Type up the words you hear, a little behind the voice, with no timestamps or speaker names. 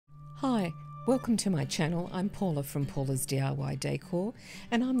Hi, welcome to my channel. I'm Paula from Paula's DIY Decor,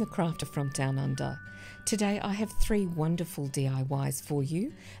 and I'm the crafter from Down Under. Today I have 3 wonderful DIYs for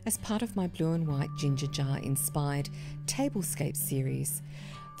you as part of my blue and white ginger jar inspired tablescape series.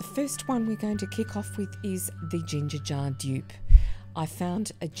 The first one we're going to kick off with is the ginger jar dupe. I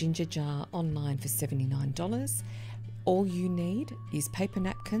found a ginger jar online for $79. All you need is paper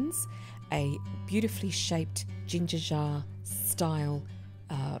napkins, a beautifully shaped ginger jar style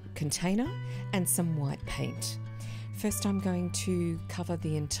container, and some white paint. First, I'm going to cover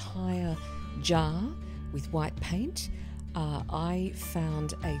the entire jar with white paint. I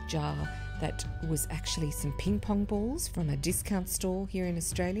found a jar that was actually some ping pong balls from a discount store here in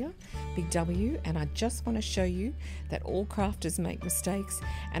Australia, Big W, and I just want to show you that all crafters make mistakes,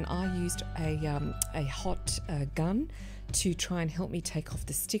 and I used a hot gun to try and help me take off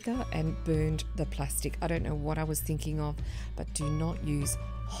the sticker and burned the plastic. I don't know what I was thinking of, but do not use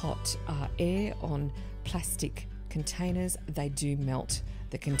hot air on plastic containers. They do melt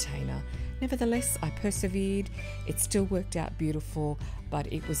the container. Nevertheless, I persevered. It still worked out beautiful,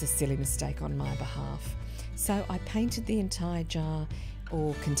 but it was a silly mistake on my behalf. So I painted the entire jar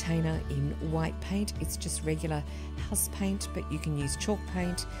or container in white paint. It's just regular house paint, but you can use chalk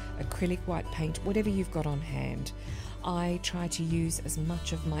paint, acrylic white paint, whatever you've got on hand. I try to use as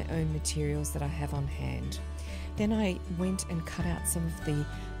much of my own materials that I have on hand. Then I went and cut out some of the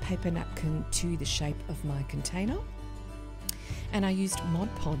paper napkin to the shape of my container, and I used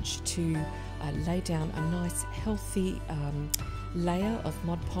Mod Podge to lay down a nice healthy layer of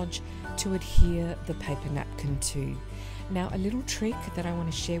Mod Podge to adhere the paper napkin to. Now, a little trick that I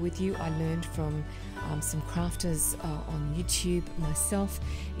want to share with you, I learned from some crafters on YouTube myself,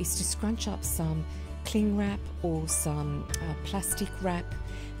 is to scrunch up some cling wrap or some plastic wrap,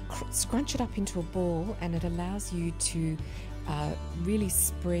 scrunch it up into a ball, and it allows you to really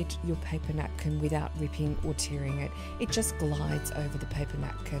spread your paper napkin without ripping or tearing it. It just glides over the paper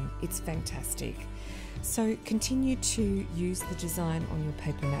napkin. It's fantastic. So continue to use the design on your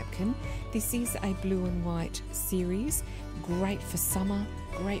paper napkin. This is a blue and white series, great for summer,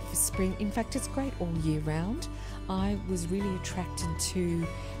 great for spring. In fact, it's great all year round. I was really attracted to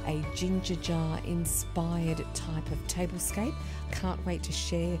a ginger jar inspired type of tablescape. Can't wait to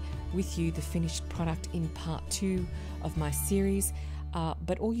share with you the finished product in part 2 of my series.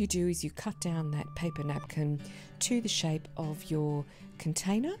 But all you do is you cut down that paper napkin to the shape of your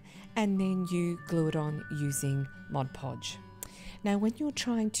container, and then you glue it on using Mod Podge. Now, when you're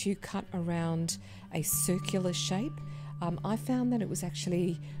trying to cut around a circular shape, I found that it was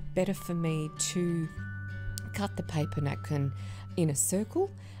actually better for me to cut the paper napkin in a circle.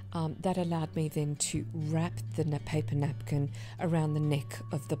 That allowed me then to wrap the paper napkin around the neck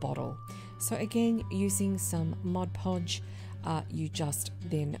of the bottle. So again, using some Mod Podge, you just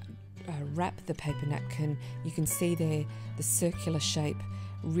then wrap the paper napkin. You can see there the circular shape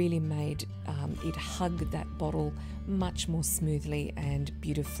really made it hug that bottle much more smoothly and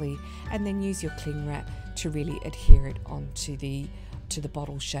beautifully, and then use your cling wrap to really adhere it onto the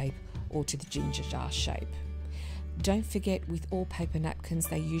bottle shape or to the ginger jar shape. Don't forget, with all paper napkins,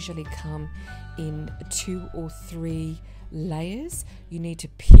 they usually come in 2 or 3 layers. You need to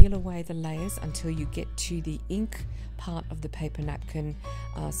peel away the layers until you get to the ink part of the paper napkin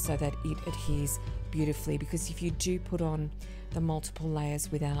so that it adheres beautifully, because if you do put on the multiple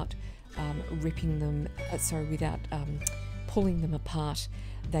layers without without pulling them apart,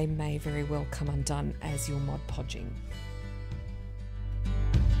 they may very well come undone as you're Mod Podging.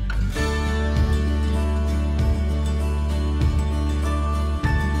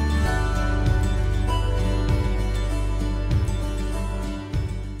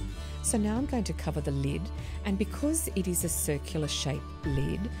 So now I'm going to cover the lid, and because it is a circular shape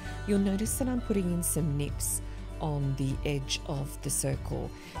lid, you'll notice that I'm putting in some nips on the edge of the circle.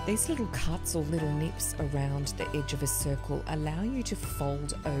 These little cuts or little nips around the edge of a circle allow you to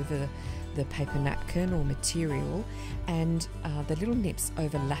fold over the paper napkin or material, and the little nips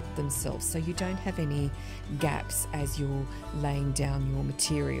overlap themselves so you don't have any gaps as you're laying down your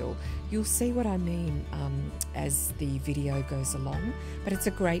material. You'll see what I mean as the video goes along, but it's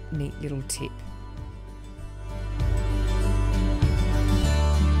a great neat little tip.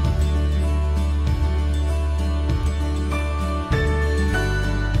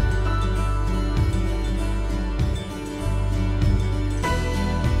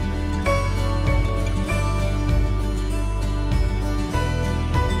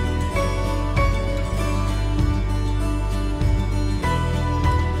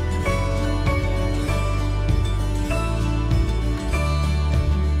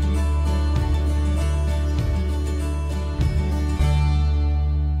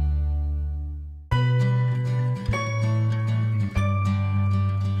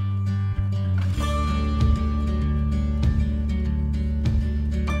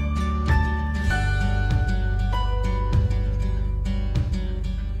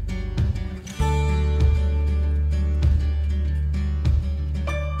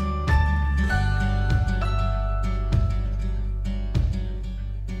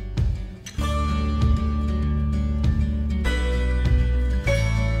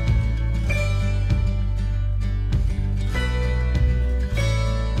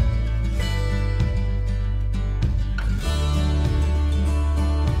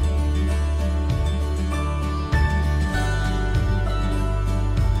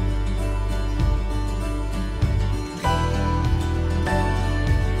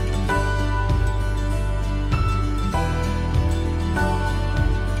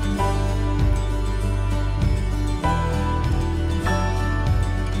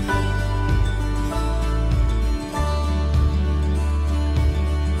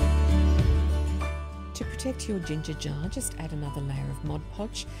 to your ginger jar, just add another layer of Mod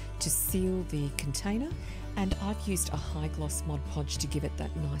Podge to seal the container, and I've used a high gloss Mod Podge to give it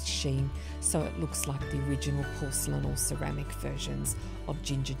that nice sheen so it looks like the original porcelain or ceramic versions of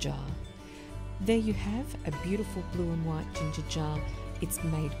ginger jar. There you have a beautiful blue and white ginger jar. It's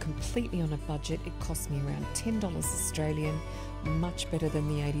made completely on a budget. It cost me around $10 Australian, much better than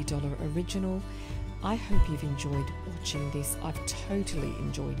the $80 original. I hope you've enjoyed watching this. I've totally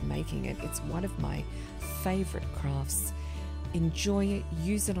enjoyed making it. It's one of my favourite crafts. Enjoy it,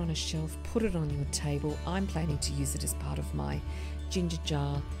 use it on a shelf, put it on your table. I'm planning to use it as part of my ginger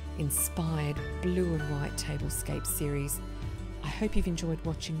jar inspired blue and white tablescape series. I hope you've enjoyed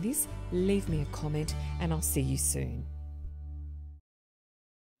watching this. Leave me a comment and I'll see you soon.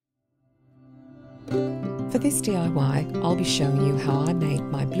 For this DIY, I'll be showing you how I made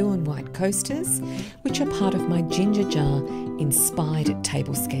my blue and white coasters, which are part of my Ginger Jar Inspired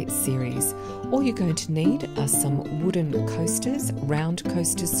Tablescape Series. All you're going to need are some wooden coasters, round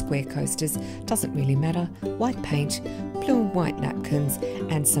coasters, square coasters, doesn't really matter, white paint, blue and white napkins,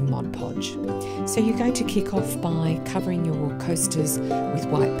 and some Mod Podge. So you're going to kick off by covering your coasters with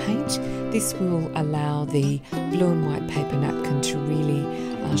white paint. This will allow the blue and white paper napkin to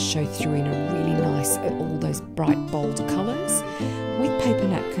really show through in a really nice, all those bright bold colours. With paper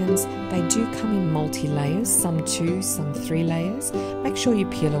napkins, they do come in multi-layers, some 2, some 3 layers. Make sure you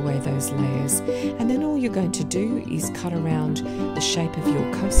peel away those layers. And then all you're going to do is cut around the shape of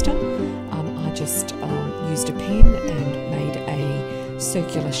your coaster. I just used a pen and made a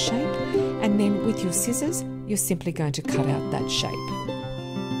circular shape. And then with your scissors, you're simply going to cut out that shape.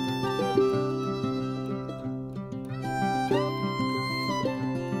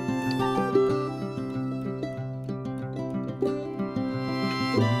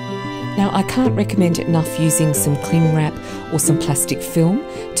 Now, I can't recommend enough using some cling wrap or some plastic film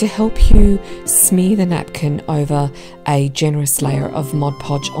to help you smear the napkin over a generous layer of Mod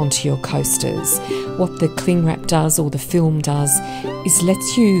Podge onto your coasters. What the cling wrap does, or the film does, is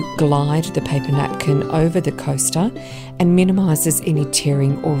lets you glide the paper napkin over the coaster and minimises any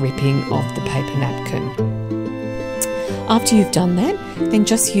tearing or ripping of the paper napkin. After you've done that, then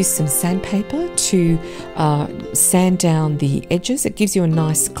just use some sandpaper to sand down the edges. It gives you a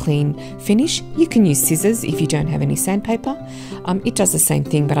nice clean finish. You can use scissors if you don't have any sandpaper. It does the same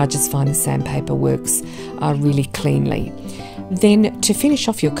thing, but I just find the sandpaper works really cleanly. Then to finish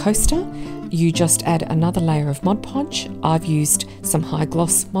off your coaster, you just add another layer of Mod Podge. I've used some high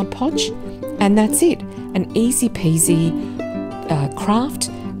gloss Mod Podge, and that's it. An easy peasy craft.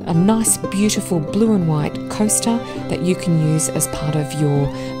 A nice beautiful blue and white coaster that you can use as part of your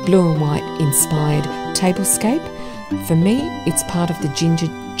blue and white inspired tablescape. For me, it's part of the Ginger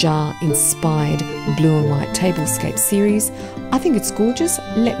Jar Inspired Blue and White Tablescape Series. I think it's gorgeous.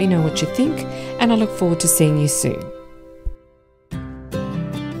 Let me know what you think, and I look forward to seeing you soon.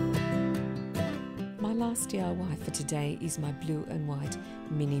 My last DIY for today is my blue and white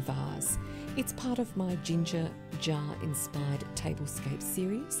mini vase. It's part of my Ginger Jar Inspired Tablescape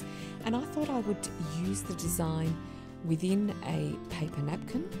Series, and I thought I would use the design within a paper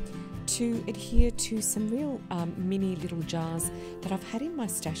napkin to adhere to some real mini little jars that I've had in my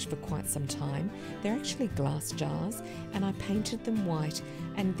stash for quite some time. They're actually glass jars, and I painted them white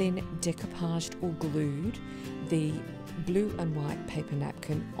and then decoupaged or glued the blue and white paper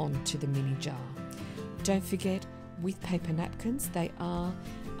napkin onto the mini jar. Don't forget, with paper napkins, they are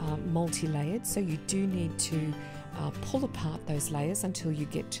multi-layered, so you do need to pull apart those layers until you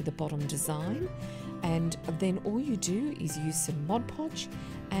get to the bottom design, and then all you do is use some Mod Podge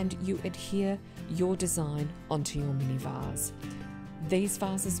and you adhere your design onto your mini vase. These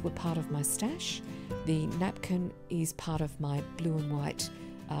vases were part of my stash. The napkin is part of my blue and white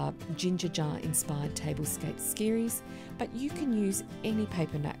Ginger Jar Inspired Tablescape Series, but you can use any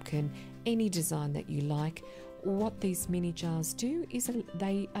paper napkin, any design that you like. What these mini jars do is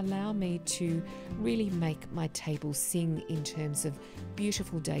they allow me to really make my table sing in terms of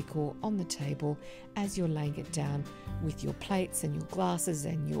beautiful decor on the table as you're laying it down with your plates and your glasses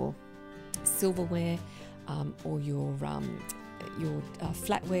and your silverware or your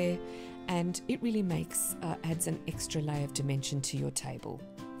flatware, and it really adds an extra layer of dimension to your table.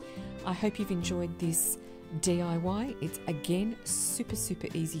 I hope you've enjoyed this DIY. It's again super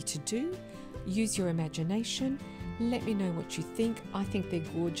easy to do. Use your imagination. Let me know what you think. I think they're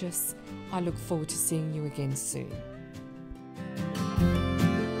gorgeous. I look forward to seeing you again soon.